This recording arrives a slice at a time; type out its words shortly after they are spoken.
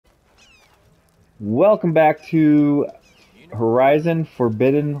Welcome back to Horizon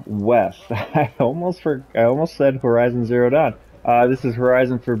Forbidden West. I almost said Horizon Zero Dawn. This is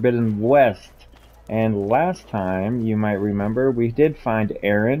Horizon Forbidden West. And last time, you might remember, we did find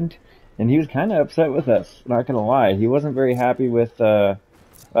Erend, and he was kind of upset with us. Not gonna lie, he wasn't very happy with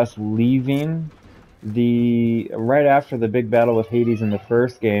us leaving the right after the big battle with Hades in the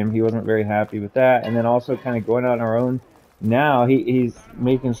first game. He wasn't very happy with that, and then also kind of going on our own. Now he's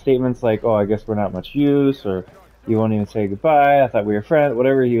making statements like, "Oh, I guess we're not much use," or "You won't even say goodbye. I thought we were friends."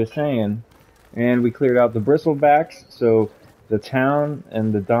 Whatever he was saying, and we cleared out the bristlebacks, so the town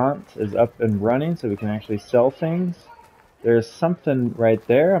and the Daunt is up and running, so we can actually sell things. There's something right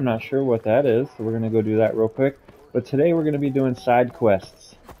there. I'm not sure what that is, so we're gonna go do that real quick. But today we're gonna be doing side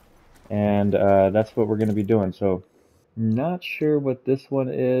quests, and that's what we're gonna be doing. So, not sure what this one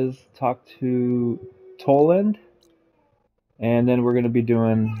is. Talk to Toland. And then we're going to be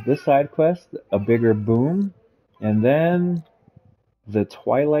doing this side quest, a bigger boom, and then the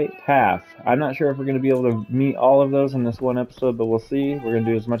Twilight Path. I'm not sure if we're going to be able to meet all of those in this one episode, but we'll see. We're going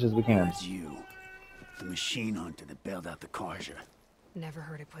to do as much as we can. It's you, the machine hunter that bailed out the Carja. Never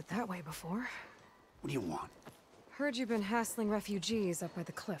heard it put that way before. What do you want? Heard you've been hassling refugees up by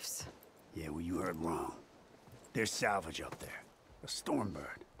the cliffs. Yeah, well, you heard wrong. There's salvage up there. A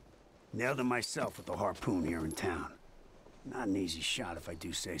stormbird. Nailed it myself with a harpoon here in town. Not an easy shot if I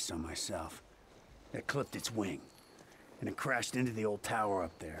do say so myself. That clipped its wing, and it crashed into the old tower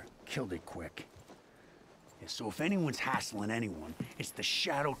up there. Killed it quick. Yeah, so if anyone's hassling anyone, it's the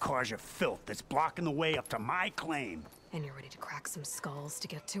Shadow Carja filth that's blocking the way up to my claim. And you're ready to crack some skulls to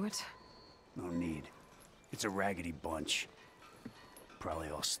get to it? No need. It's a raggedy bunch. Probably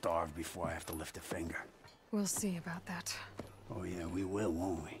all starved before I have to lift a finger. We'll see about that. Oh yeah, we will,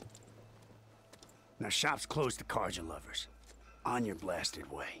 won't we? Now shop's closed to Carja lovers. On your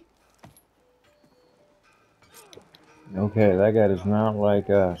blasted way. Okay, that guy does not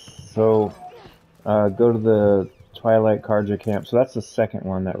like us. So, go to the Twilight Carja camp. So that's the second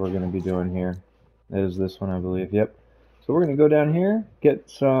one that we're going to be doing here. Is this one, I believe. Yep. So we're going to go down here, get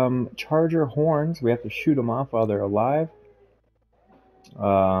some charger horns. We have to shoot them off while they're alive.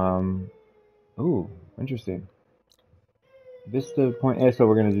 Ooh, interesting. Vista point A. So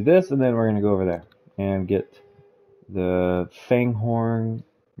we're going to do this, and then we're going to go over there and get the Fanghorn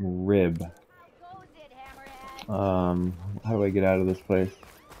rib. How do I get out of this place?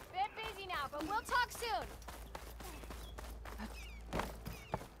 Bit busy now, but we'll talk soon.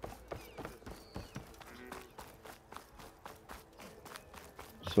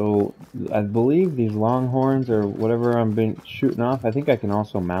 So I believe these longhorns or whatever I'm been shooting off, I think I can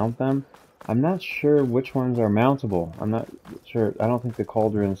also mount them. I'm not sure which ones are mountable. I'm not sure. I don't think the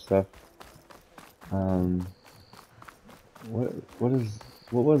cauldron stuff.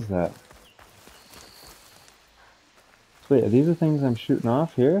 What was that? So yeah, these are things I'm shooting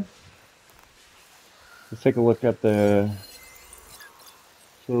off here. Let's take a look at the.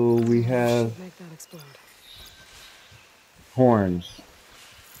 So we have Make that explode. horns.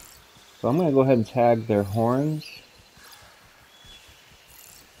 So I'm gonna go ahead and tag their horns.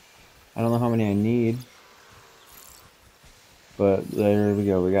 I don't know how many I need, but there we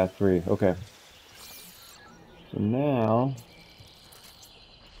go. We got 3. Okay. So now,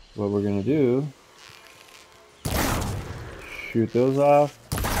 what we're gonna do, shoot those off,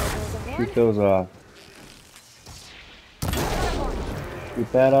 shoot those off, shoot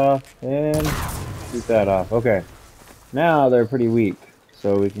that off, and shoot that off. Okay. Now they're pretty weak,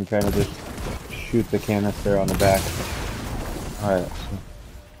 so we can kind of just shoot the canister on the back. Alright.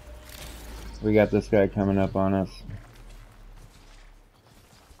 So we got this guy coming up on us.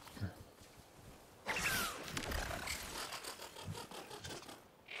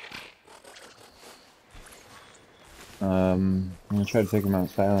 I'm gonna try to take him out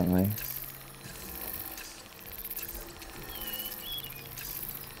silently.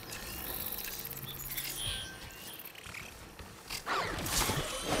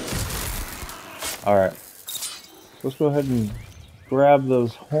 Alright. Let's go ahead and grab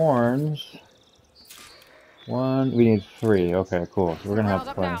those horns. 1, we need 3. Okay, cool. So we're gonna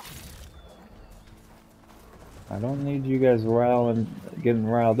have fun. I don't need you guys getting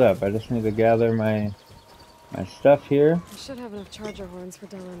riled up. I just need to gather my stuff here. I should have enough charger horns for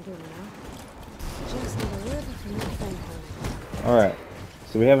Della and Boom now. Just need a rib from that Fanghorn. Alright.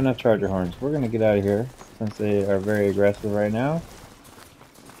 So we have enough charger horns. We're gonna get out of here since they are very aggressive right now.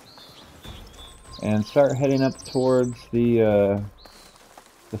 And start heading up towards the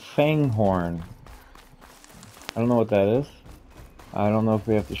Fanghorn. I don't know what that is. I don't know if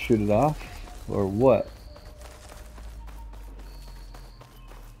we have to shoot it off or what.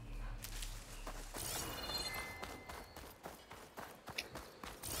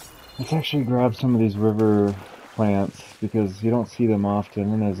 Let's actually grab some of these river plants because you don't see them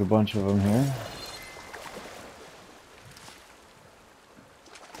often, and there's a bunch of them here.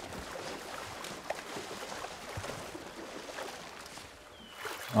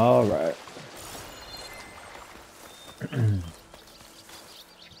 All right.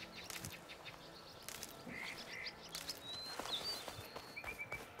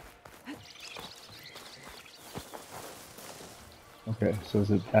 Okay, so is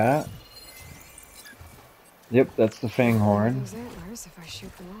it that? Yep, that's the fang horn. Those antlers if I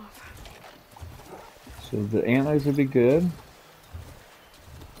shoot them off. So the antlers would be good.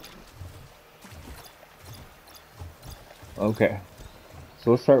 Okay,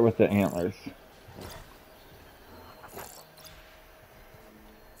 so let's start with the antlers.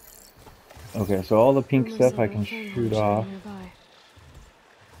 Okay, so all the pink Rumors stuff of I a can fang horn shoot shooting off. nearby.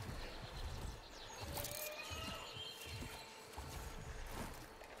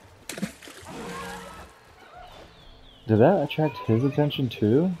 Did that attract his attention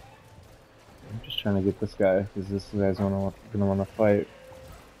too? I'm just trying to get this guy because this guy's gonna want to fight.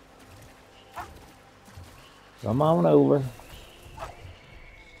 Come on over.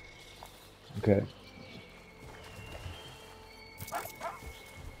 Okay.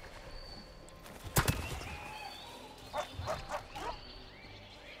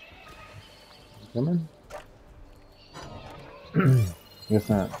 Coming? Guess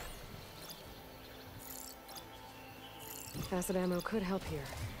not. Acid ammo could help here.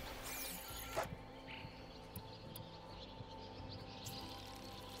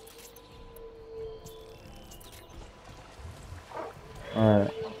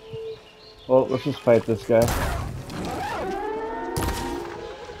 Alright. Well, let's just fight this guy.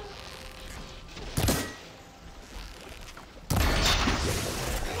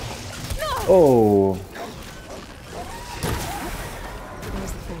 Oh!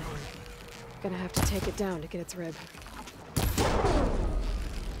 There's the fang horn. Gonna have to take it down to get its rib.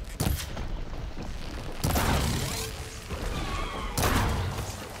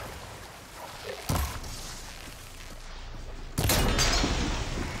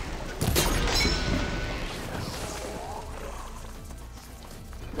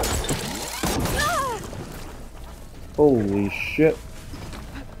 Holy shit.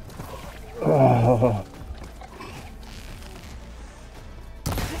 Oh.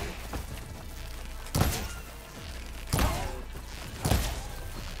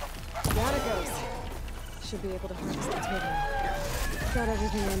 There it goes. Should be able to harvest the tail now. Got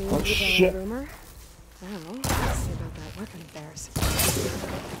everything I need Oh, to get shit. down the rumor. Now, let's see about that weapon of theirs.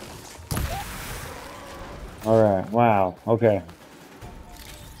 Alright, wow, okay.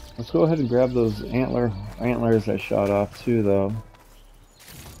 Let's go ahead and grab those antlers I shot off too, though.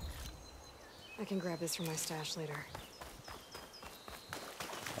 I can grab this from my stash later.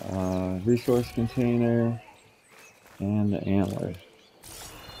 Resource container and the antlers.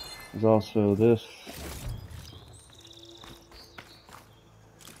 There's also this.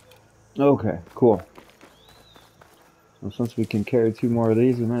 Okay, cool. Well, since we can carry 2 more of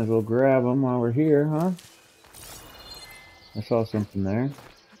these, we might as well grab them while we're here, huh? I saw something there.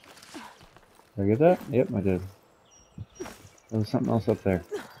 Did I get that? Yep, I did. There was something else up there.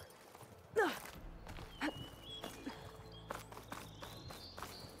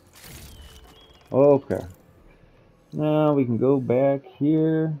 Okay. Now we can go back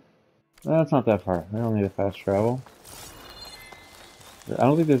here. That's not that far. I don't need a fast travel. I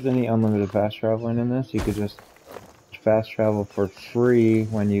don't think there's any unlimited fast traveling in this. You could just fast travel for free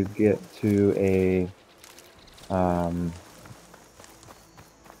when you get to a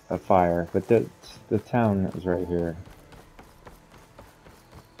fire. But the town is right here.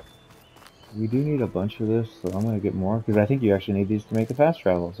 We do need a bunch of this, so I'm gonna get more because I think you actually need these to make the fast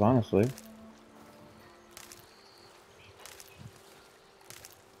travels, honestly.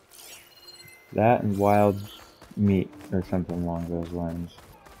 That and wild meat or something along those lines.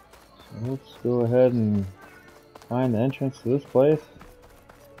 So let's go ahead and find the entrance to this place.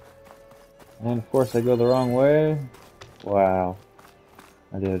 And of course I go the wrong way. Wow.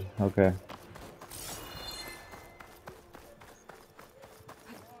 I did. Okay.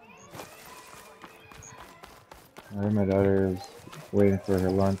 Alright, my daughter is waiting for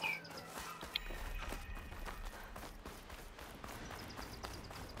her lunch.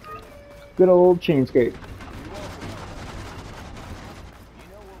 Good old chain skate.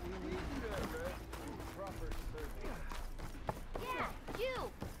 Yeah, you!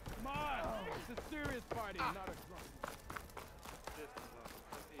 Come on! It's a serious party, not a drunk.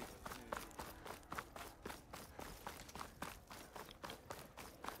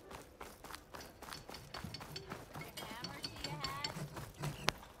 Hammer to your head.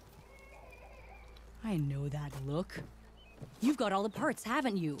 I know that look. You've got all the parts,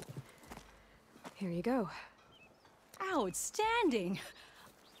 haven't you? Here you go. Outstanding!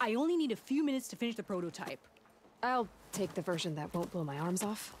 I only need a few minutes to finish the prototype. I'll take the version that won't blow my arms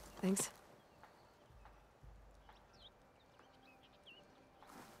off. Thanks.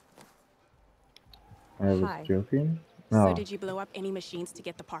 I was Hi. joking. So No. did you blow up any machines to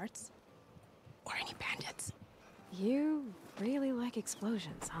get the parts? Or any bandits? You really like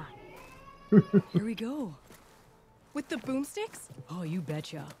explosions, huh? Here we go. With the boomsticks? Oh, you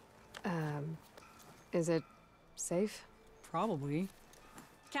betcha. Is it safe? Probably.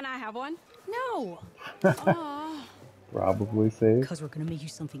 Can I have one? No! Probably safe. Because we're gonna make you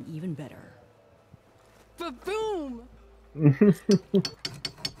something even better. Ba-boom!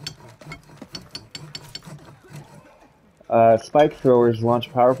 Spike throwers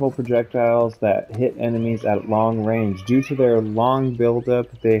launch powerful projectiles that hit enemies at long range. Due to their long buildup,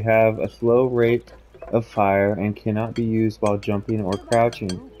 they have a slow rate of fire and cannot be used while jumping or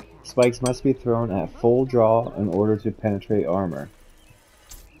crouching. Spikes must be thrown at full draw in order to penetrate armor.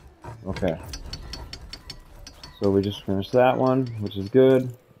 Okay. So we just finished that one, which is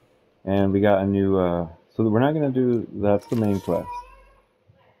good. And we got a new, so we're not going to do, that's the main quest.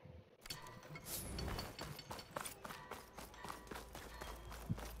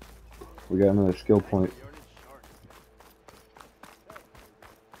 We got another skill point.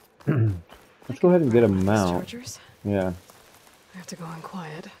 Let's go ahead and get a mount. Chargers? Yeah. I have to go in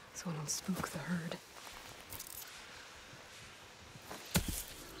quiet so I don't spook the herd.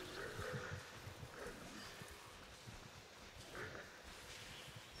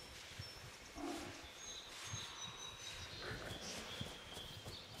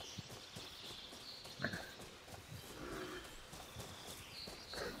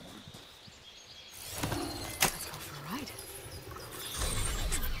 Let's go for a ride.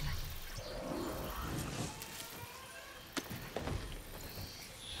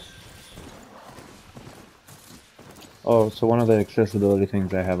 Oh, so one of the accessibility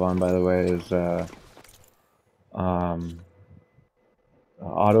things I have on, by the way, is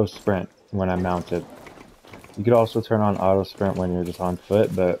auto sprint when I'm mounted. You could also turn on auto sprint when you're just on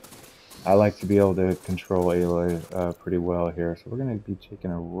foot, but I like to be able to control Aloy pretty well here. So we're gonna be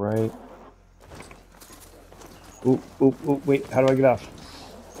taking a right. Oop, oop, oop, wait, how do I get off?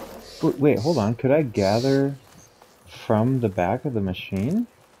 Wait, hold on, could I gather from the back of the machine?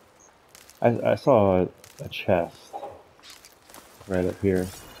 I saw a chest right up here.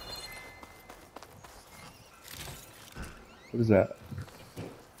 What is that?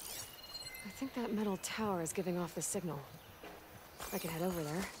 I think that metal tower is giving off the signal. I can head over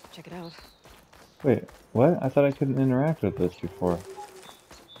there, check it out. Wait, what? I thought I couldn't interact with this before.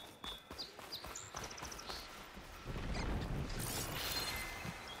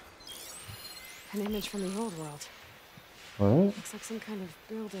 An image from the old world. What? Looks like some kind of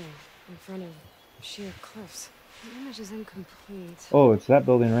building in front of sheer cliffs. The image is incomplete. Oh, it's that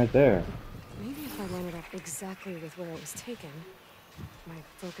building right there. Maybe if I line it up exactly with where it was taken, my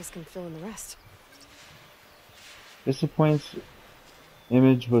focus can fill in the rest. This point's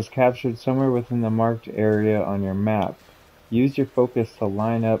image was captured somewhere within the marked area on your map. Use your focus to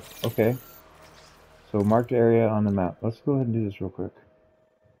line up. Okay. So marked area on the map. Let's go ahead and do this real quick.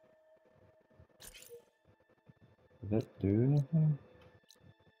 Did that do anything?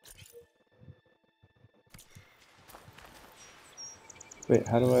 Wait,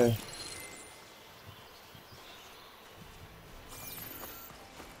 how do I...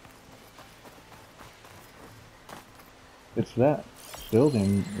 It's that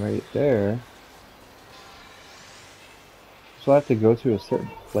building right there. So I have to go to a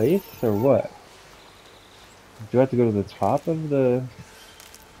certain place, or what? Do I have to go to the top of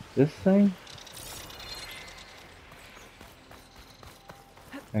this thing?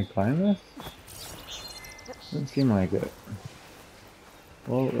 Can I climb this? Doesn't seem like it.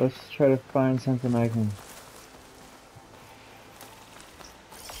 Well, let's try to find something I can...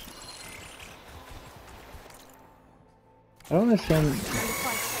 I don't understand...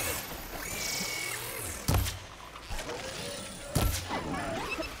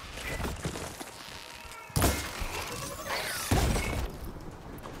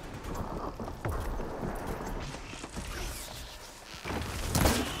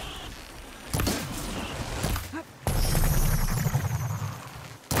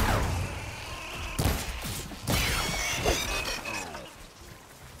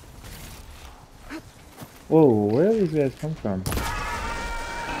 Whoa, where do these guys come from?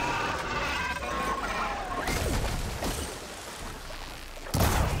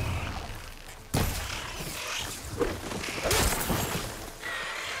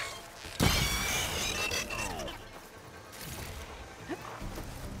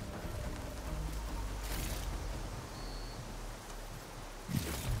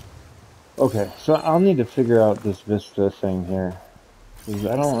 Okay, so I'll need to figure out this Vista thing here. Because I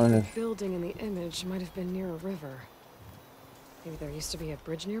Looks don't like understand. the building in the image might have been near a river. Maybe there used to be a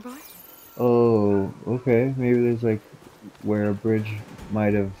bridge nearby? Oh, okay. Maybe there's like where a bridge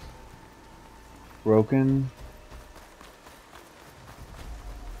might have broken.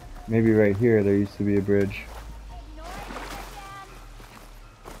 Maybe right here there used to be a bridge.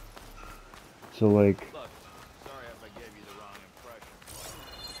 So like, Look, sorry if I gave you the wrong impression.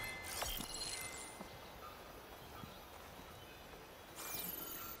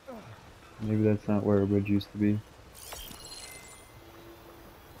 maybe that's not where a bridge used to be.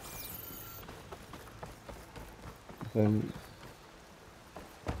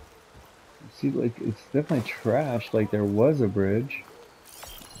 See, like, it's definitely trash. Like, there was a bridge.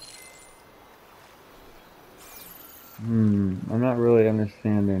 I'm not really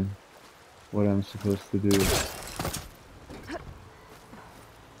understanding what I'm supposed to do.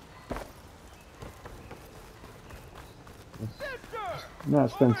 No,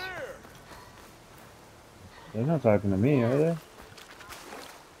 Spence. They're not talking to me, are they?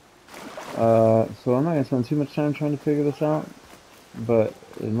 So I'm not gonna spend too much time trying to figure this out, but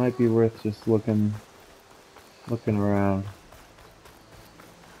it might be worth just looking around.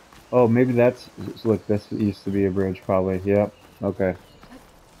 Oh, maybe that's, look, this used to be a bridge, probably. Yep. Okay.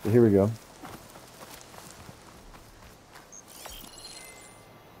 So here we go.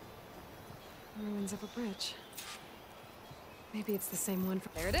 Ruins of a bridge. Maybe it's the same one.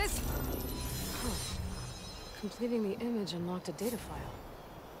 There it is! Huh. Completing the image unlocked a data file.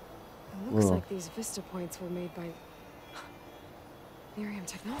 It looks Whoa. like these Vista points were made by Miriam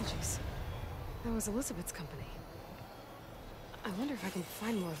Technologies. That was Elizabeth's company. I wonder if I can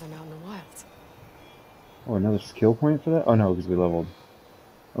find more of them out in the wild. Oh, another skill point for that? Oh no, because we leveled.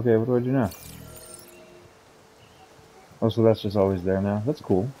 Okay, what do I do now? Oh, so that's just always there now. That's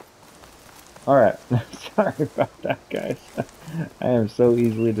cool. Alright. Sorry about that, guys. I am so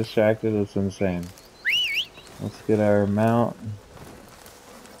easily distracted, it's insane. Let's get our mount.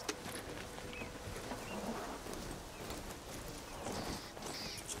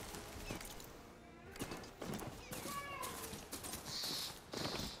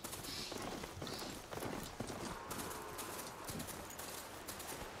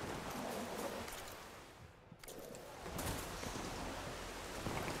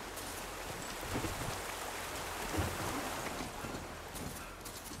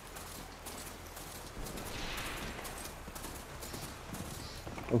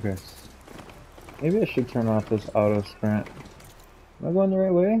 Okay. Maybe I should turn off this auto sprint. Am I going the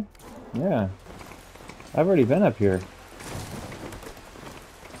right way? Yeah. I've already been up here.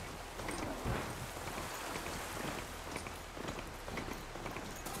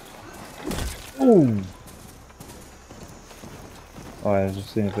 Ooh! Oh, I was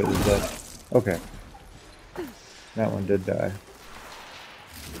just seeing if it was dead. Okay. That one did die.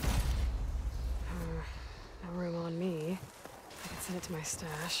 No room on me. I can send it to my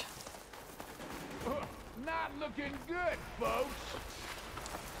stash. Not looking good, folks.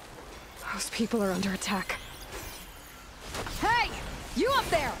 Those people are under attack. Hey! You up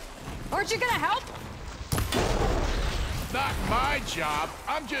there! Aren't you gonna help? Not my job.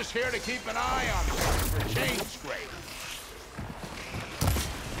 I'm just here to keep an eye on them for chain scrapers.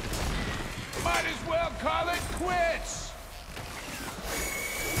 Might as well call it quits.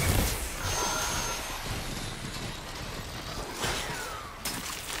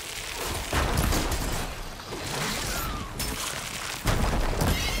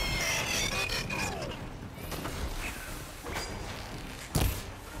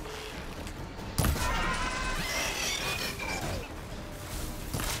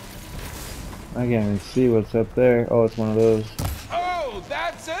 I can't even see what's up there. Oh, it's one of those. Oh,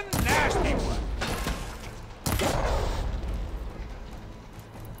 that's a nasty one.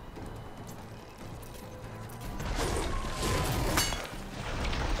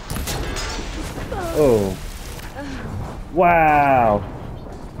 Oh. Wow.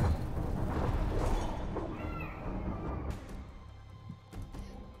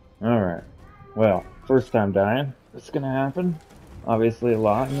 Alright. Well, first time dying. It's gonna happen. Obviously a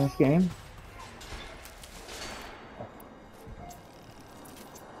lot in this game.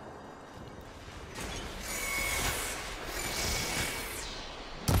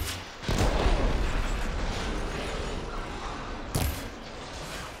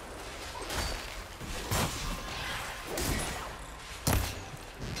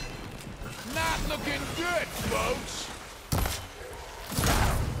 Not looking good, folks.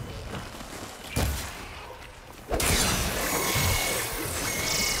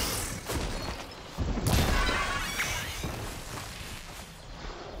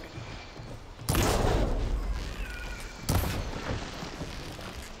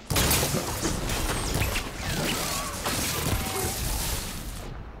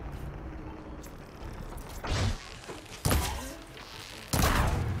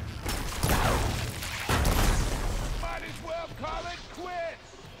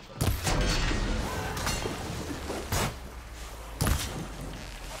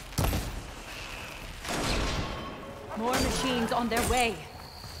 Hounds on their way.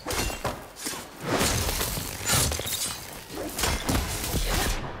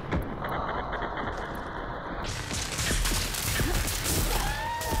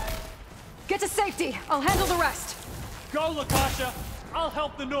 Get to safety. I'll handle the rest. Go, Lakasha! I'll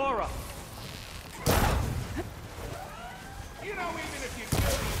help the Nora! You know, even if you kill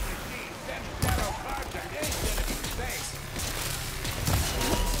these machines, them shadow cards ain't gonna be safe.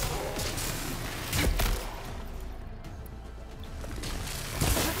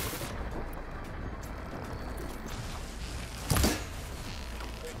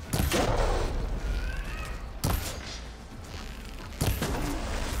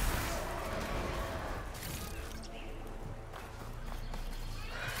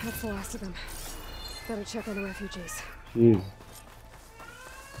 That's the last of them. Better check on the refugees. Jeez.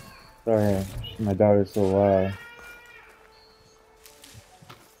 Sorry, my daughter's so loud.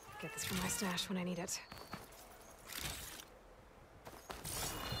 Get this from my stash when I need it.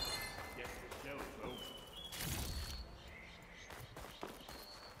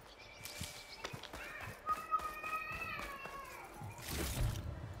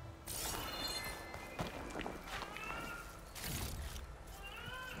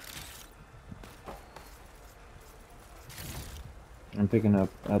 I'm picking up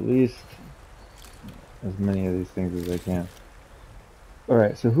at least as many of these things as I can.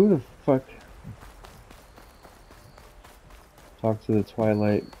 Alright, so who the fuck talked to the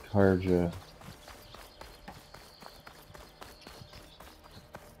Twilight Karja?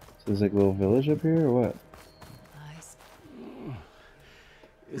 So there's like a little village up here or what? Nice.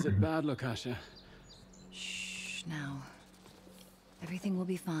 Is it bad, Lakasha? Shh, now. Everything will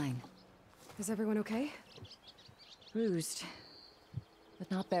be fine. Is everyone okay? Bruised, but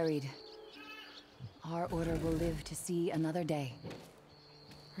not buried. Our order will live to see another day.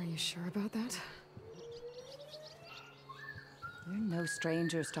 Are you sure about that? We're no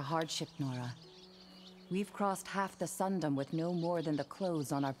strangers to hardship, Nora. We've crossed half the Sundom with no more than the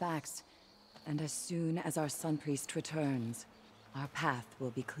clothes on our backs. And as soon as our Sun Priest returns, our path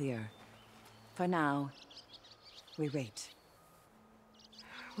will be clear. For now, we wait.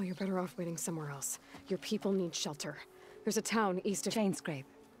 Well, you're better off waiting somewhere else. Your people need shelter. There's a town east of... Chainscrape.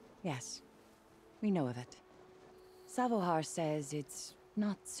 Yes. We know of it. Savohar says it's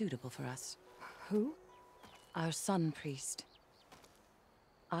not suitable for us. Who? Our Sun Priest.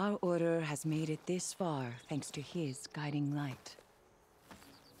 Our order has made it this far thanks to his guiding light.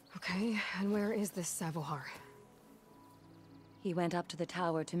 Okay, and where is this Savohar? He went up to the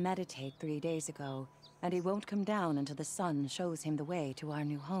tower to meditate 3 days ago, and he won't come down until the sun shows him the way to our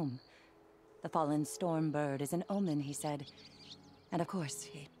new home. The fallen storm bird is an omen, he said. And of course,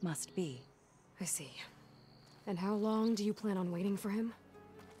 it must be. I see. And how long do you plan on waiting for him?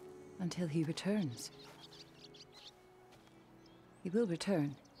 Until he returns. He will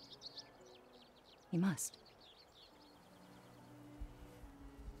return. He must.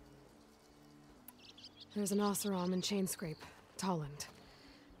 There's an Oseram in Chainscrape, Tolland.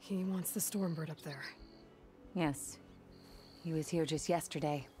 He wants the Stormbird up there. Yes. He was here just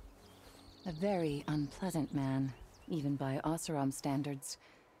yesterday. A very unpleasant man, even by Oseram standards.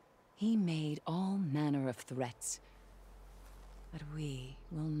 He made all manner of threats. But we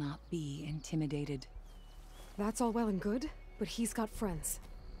will not be intimidated. That's all well and good, but he's got friends.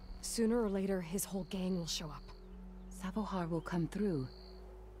 Sooner or later, his whole gang will show up. Savohar will come through.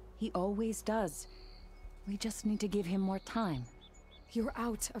 He always does. We just need to give him more time. You're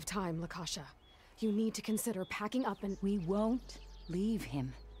out of time, Lakasha. You need to consider packing up and... We won't leave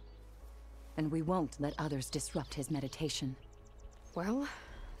him. And we won't let others disrupt his meditation. Well,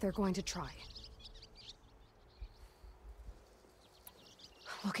 they're going to try.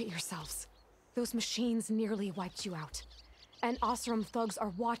 Look at yourselves. Those machines nearly wiped you out. And Oseram thugs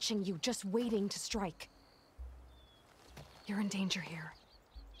are watching you, just waiting to strike. You're in danger here.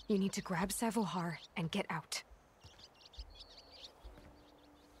 You need to grab Savohar and get out.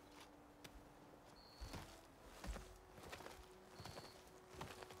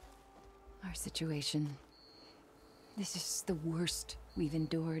 Our situation... This is the worst we've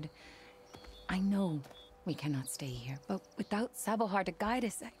endured. I know we cannot stay here, but without Savohar to guide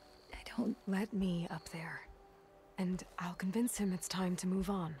us, I don't... Let me up there. And I'll convince him it's time to move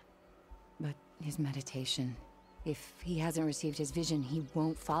on. But his meditation... If he hasn't received his vision, he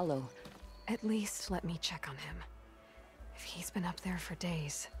won't follow. At least let me check on him. If he's been up there for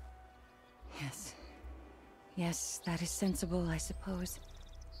days. Yes. Yes, that is sensible, I suppose.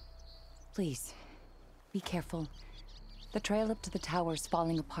 Please, be careful. The trail up to the tower is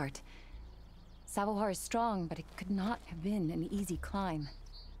falling apart. Savohar is strong, but it could not have been an easy climb.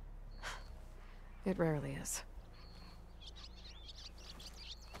 It rarely is.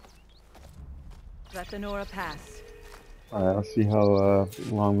 Let the Nora pass. Alright, let's see how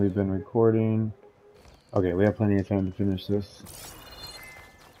long we've been recording. Okay, we have plenty of time to finish this.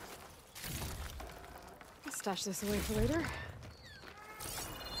 I'll stash this away for later.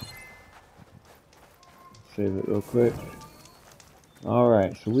 Save it real quick.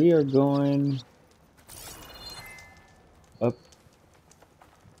 Alright, so we are going up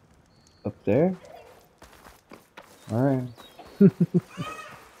there. Alright.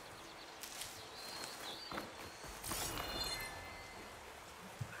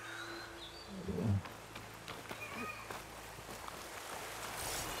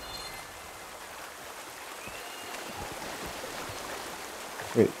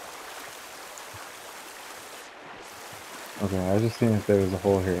 Wait. Okay, I was just seeing if there was a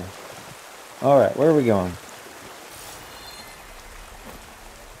hole here. Alright, where are we going?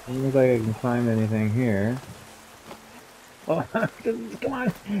 Doesn't look like I can climb anything here. Oh, come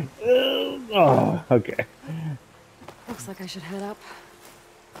on! Oh, okay. Looks like I should head up.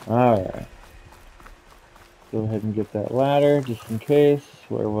 Alright. Go ahead and get that ladder, just in case.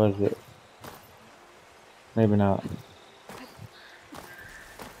 Where was it? Maybe not.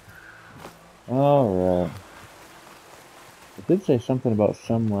 Alright. It did say something about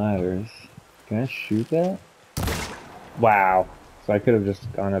some ladders. Can I shoot that? Wow. So I could have just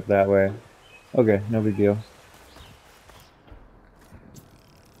gone up that way. Okay, no big deal.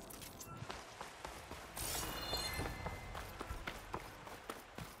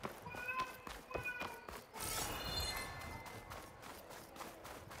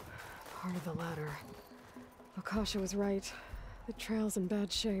 Part of the ladder. Akasha was right. The trail's in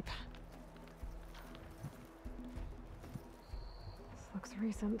bad shape. This looks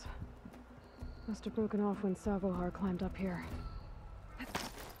recent. Must have broken off when Savohar climbed up here.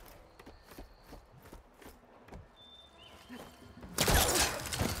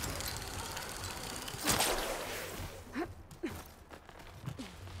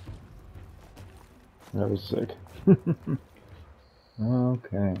 That was sick.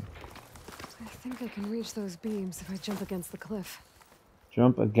 Okay. I think I can reach those beams if I jump against the cliff.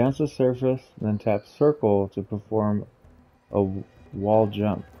 Jump against the surface, then tap circle to perform a wall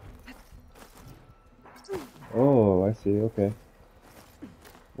jump. Oh, I see, okay.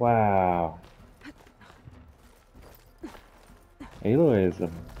 Wow. Aloy is a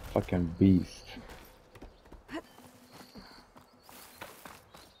fucking beast.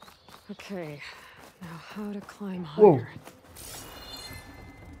 Okay, now how to climb higher.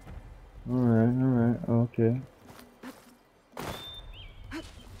 Alright, okay.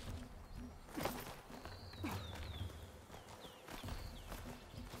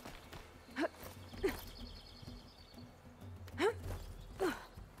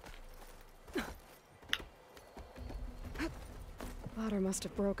 Ladder must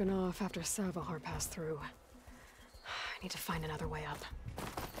have broken off after Savohar passed through. I need to find another way up.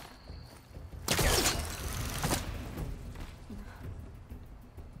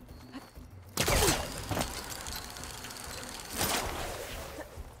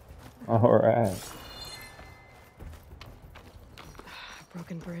 Alright.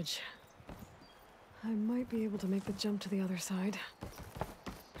 Broken bridge. I might be able to make the jump to the other side.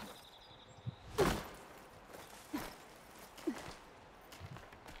 That's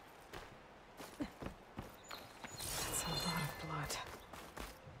a lot of blood.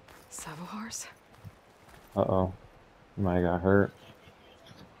 Savohar's? Uh-oh. He might have got hurt.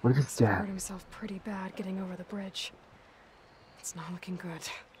 What is Must have that? hurt himself pretty bad getting over the bridge. It's not looking good.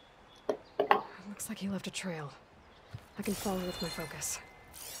 It looks like he left a trail. I can follow with my focus.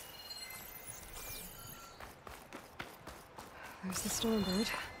 There's the Stormbird.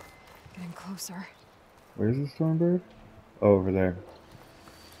 Getting closer. Where's the Stormbird? Oh, over there.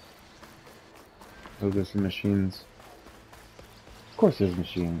 Oh, there's some machines. Of course there's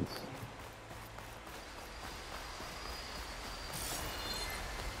machines.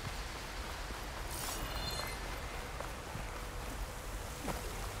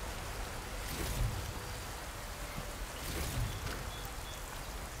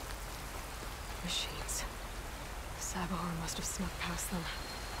 Machines. Savohar must have snuck past them.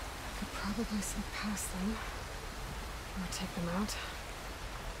 I could probably slip past them. Or take them out.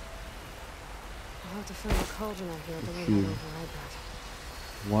 I'll have to find a cauldron out here to learn how to override that.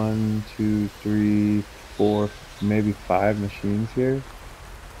 1, 2, 3, 4, maybe 5 machines here.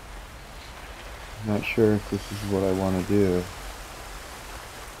 Not sure if this is what I want to do.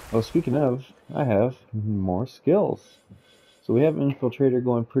 Oh, speaking of, I have more skills. So we have Infiltrator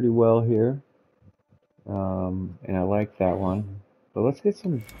going pretty well here. And I like that one. But let's get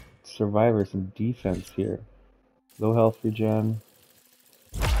some Survivor, some defense here. Low health regen.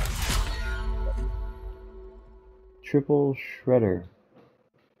 triple shredder.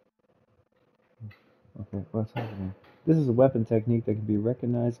 Okay, what's happening? This is a weapon technique that can be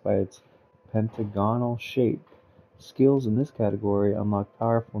recognized by its pentagonal shape. Skills in this category unlock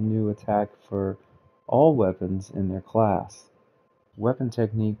powerful new attack for all weapons in their class. Weapon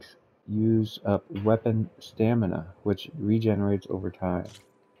techniques use up weapon stamina, which regenerates over time.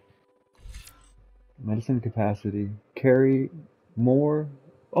 Medicine capacity. Carry more.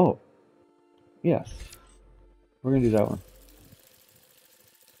 Oh, yes. We're gonna do that one.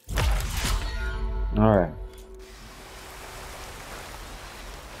 Alright.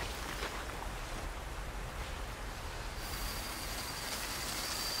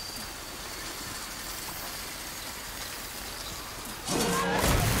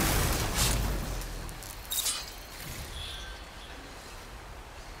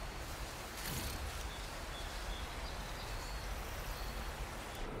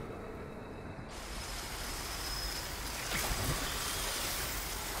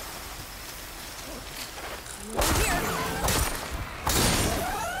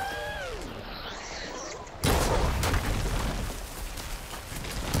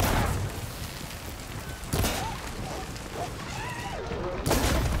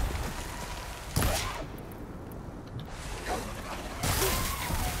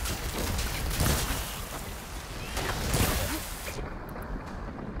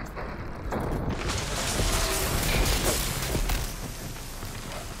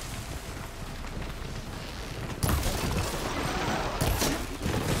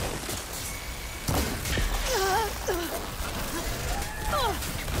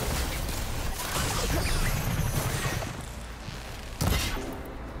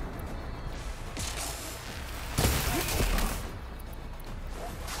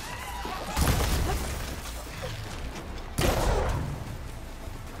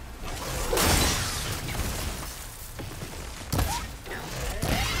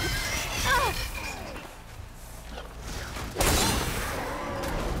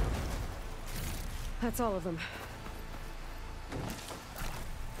 That's all of them.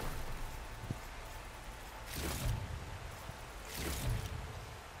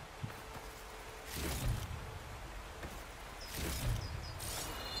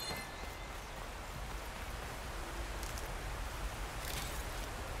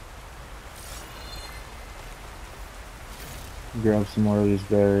 Grab some more of these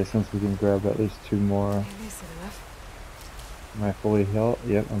berries since we can grab at least 2 more. Maybe is it enough? Am I fully healed?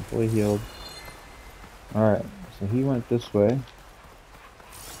 Yep, I'm fully healed. Alright, so he went this way.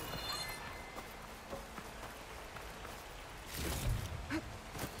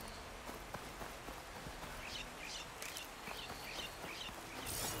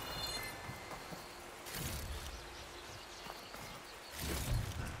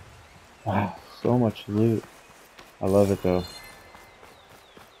 Wow, so much loot. I love it though.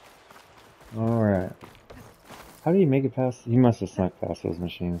 Alright. How do you make it past? He must have snuck past those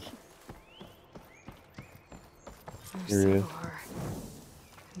machines. Here he is.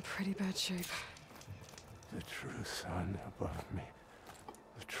 In pretty bad shape. The true sun above me.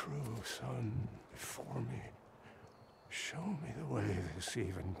 The true sun before me. Show me the way this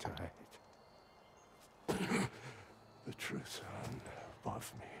eventide. The true sun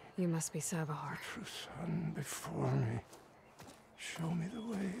above me. You must be Sabahar. The true sun before me. Show me the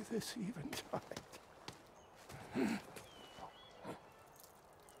way this eventide.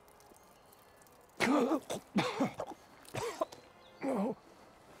 No.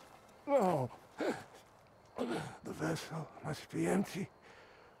 No. The vessel must be empty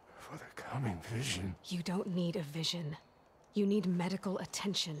for the coming vision. You don't need a vision. You need medical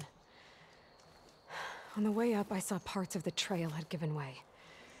attention. On the way up, I saw parts of the trail had given way.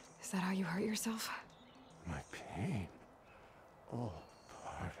 Is that how you hurt yourself? My pain. All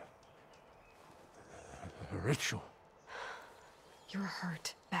part of the ritual. You're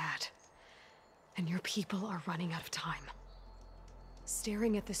hurt bad. And your people are running out of time.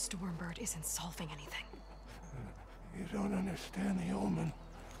 Staring at the Stormbird isn't solving anything. You don't understand the omen.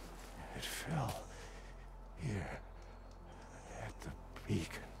 It fell here at the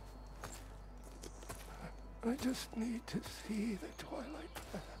beacon. I just need to see the Twilight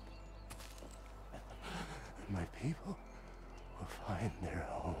path. And my people will find their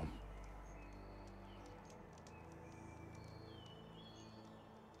home.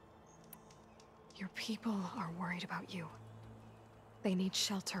 Your people are worried about you. They need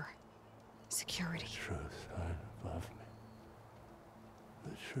shelter, security. The true sun above me.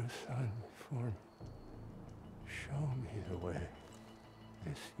 The true sun before me. Show me the way.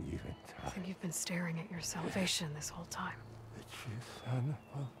 This eventide. I think you've been staring at your salvation this whole time. The true sun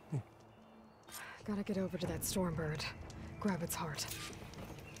above me. Gotta get over to that Stormbird. Grab its heart.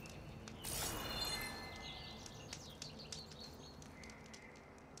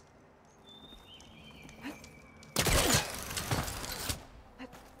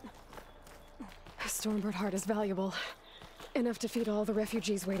 Stormbird heart is valuable. Enough to feed all the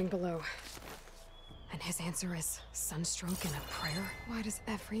refugees waiting below. And his answer is sunstroke and a prayer? Why does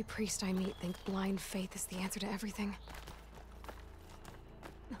every priest I meet think blind faith is the answer to everything?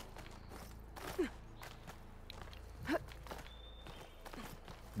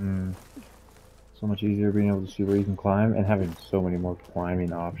 So much easier being able to see where you can climb and having so many more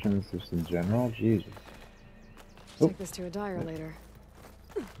climbing options just in general. Jesus. Take this to a dyer later.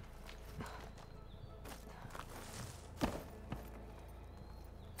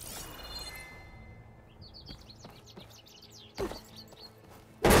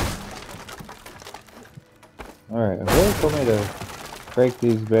 Alright, whoever told me to break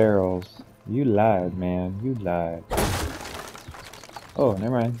these barrels? You lied, man. You lied. Oh,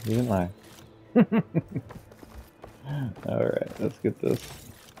 never mind. You didn't lie. Alright, let's get this.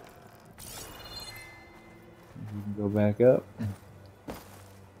 You can go back up.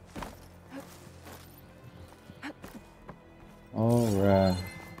 Alright.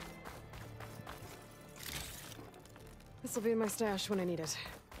 This'll be in my stash when I need it.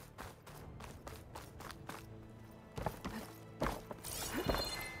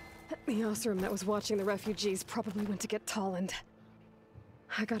 The Osram that was watching the refugees probably went to get Tolland.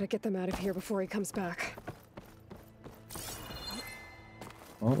 I gotta get them out of here before he comes back.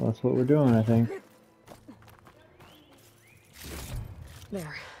 Well, that's what we're doing, I think.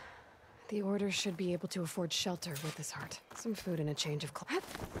 There. The Order should be able to afford shelter with this heart. Some food and a change of clothes.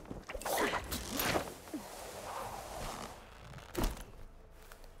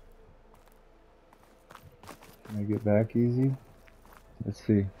 Can I get back easy? Let's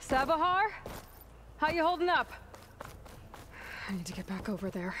see. Sabahar? How you holding up? I need to get back over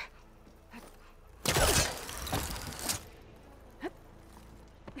there.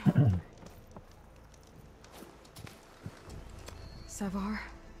 Savar?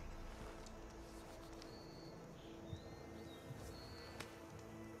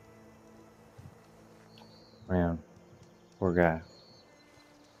 Man, poor guy.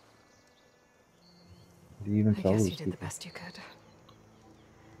 Did he even I tell guess those you did people? the best you could.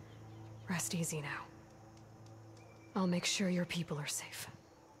 Rest easy now. I'll make sure your people are safe.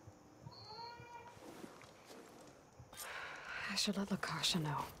 I should let Lakasha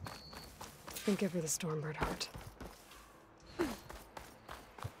know. And give her the Stormbird heart.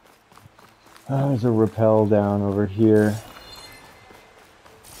 There's a rappel down over here.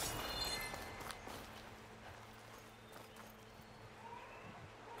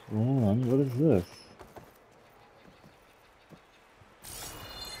 Hold on, what is this?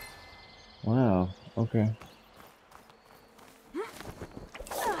 Wow, okay.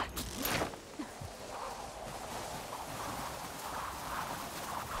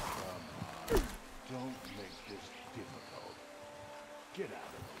 Don't make this difficult. Get out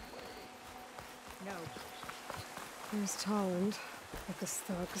of the way. No. There's Tolland with the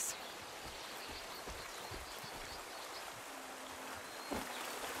thugs.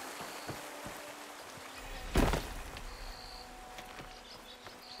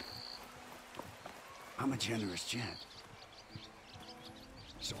 I'm a generous gent.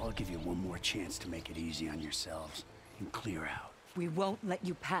 So I'll give you one more chance to make it easy on yourselves and clear out. We won't let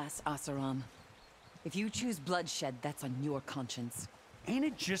you pass, Asaram. If you choose bloodshed, that's on your conscience. Ain't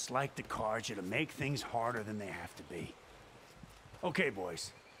it just like the Carja to make things harder than they have to be? Okay,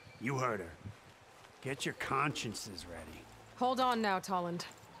 boys. You heard her. Get your consciences ready. Hold on now, Tolland.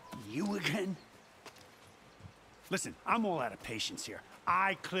 You again? Listen, I'm all out of patience here.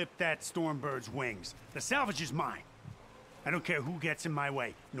 I clipped that Stormbird's wings. The salvage is mine. I don't care who gets in my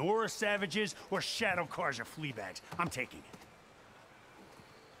way. Nora savages or Shadow Carja fleabags. I'm taking it.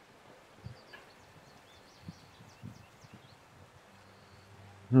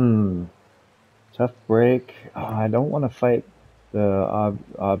 Tough break. Oh, I don't want to fight the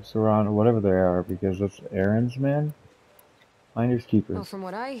Obsaron or whatever they are because that's Aaron's men. Finders keepers. Well, from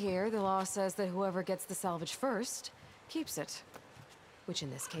what I hear, the law says that whoever gets the salvage first keeps it. Which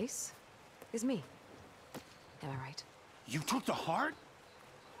in this case is me. Am I right? You took the heart?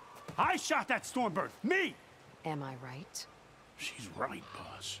 I shot that Stormbird. Me! Am I right? She's right,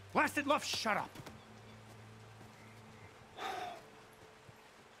 boss. Blasted love, shut up.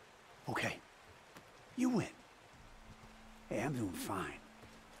 Okay. You win. Hey, I'm doing fine.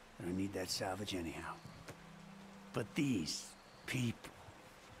 I don't need that salvage anyhow. But these people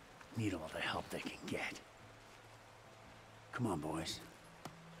need all the help they can get. Come on, boys.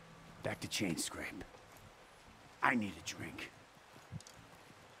 Back to chain scrape. I need a drink.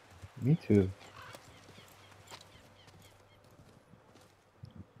 Me too.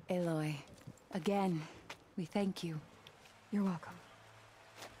 Aloy, again, we thank you. You're welcome.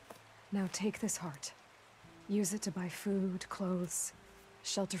 Now take this heart. Use it to buy food, clothes,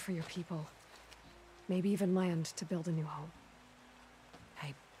 shelter for your people. Maybe even land to build a new home.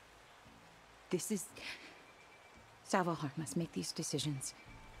 This is... Salvahar must make these decisions.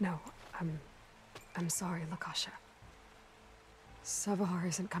 No, I'm sorry, Lakasha. Savahar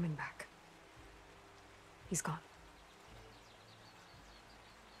isn't coming back. He's gone.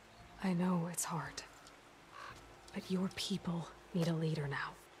 I know it's hard, but your people need a leader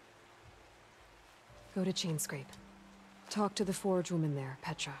now. Go to Chainscrape. Talk to the forge woman there,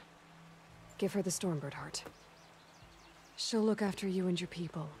 Petra. Give her the Stormbird heart. She'll look after you and your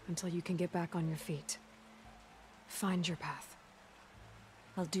people until you can get back on your feet. Find your path.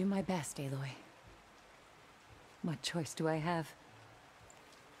 I'll do my best, Aloy. What choice do I have?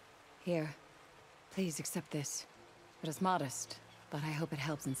 Here, please accept this. It is modest, but I hope it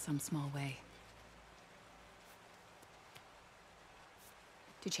helps in some small way.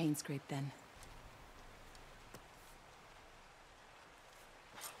 To Chainscrape, then.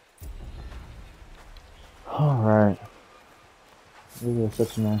 Alright. You're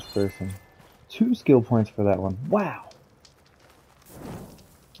such a nice person. 2 skill points for that one. Wow!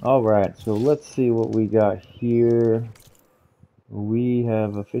 Alright, so let's see what we got here. We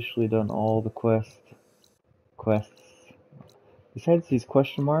have officially done all the quests. Besides these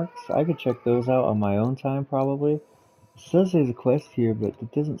question marks, I could check those out on my own time probably. It says there's a quest here, but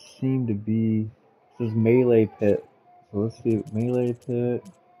it doesn't seem to be... It says melee pit. So let's see, melee pit...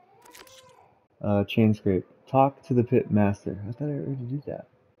 Chainscrape. Talk to the pit master. I thought I already did that.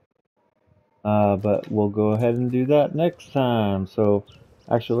 But we'll go ahead and do that next time. So,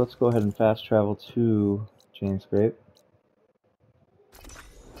 actually, let's go ahead and fast travel to Chainscrape.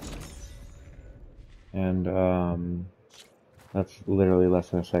 And, that's literally less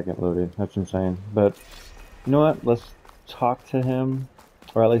than a second loading. That's insane. But, you know what? Let's talk to him,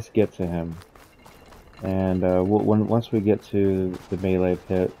 or at least get to him. And, once we get to the melee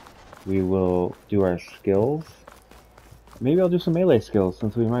pit, we will do our skills. Maybe I'll do some melee skills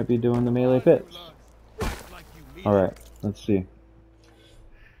since we might be doing the melee pits. Alright, let's see.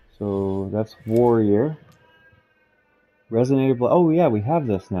 So that's warrior. Resonator blow. Oh yeah, we have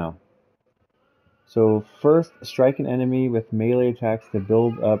this now. So first, strike an enemy with melee attacks to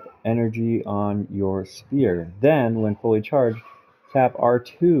build up energy on your spear. Then, when fully charged, tap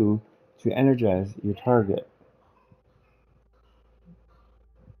R2 to energize your target.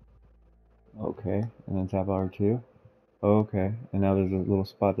 Okay, and then tap R2. Okay, and now there's a little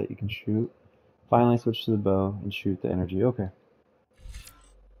spot that you can shoot. Finally switch to the bow and shoot the energy. Okay.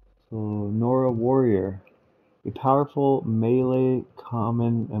 So, Nora Warrior. A powerful melee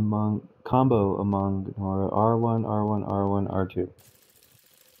combo among Nora R1, R1, R1, R2.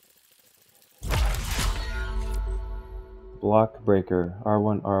 Block Breaker.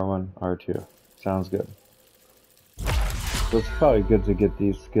 R1, R1, R2. Sounds good. So it's probably good to get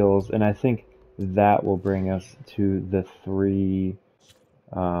these skills, and I think that will bring us to the 3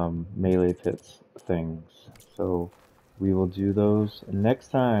 melee pits things. So we will do those next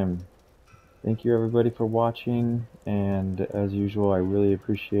time. Thank you everybody for watching, and as usual, I really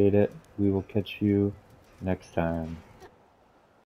appreciate it. We will catch you next time.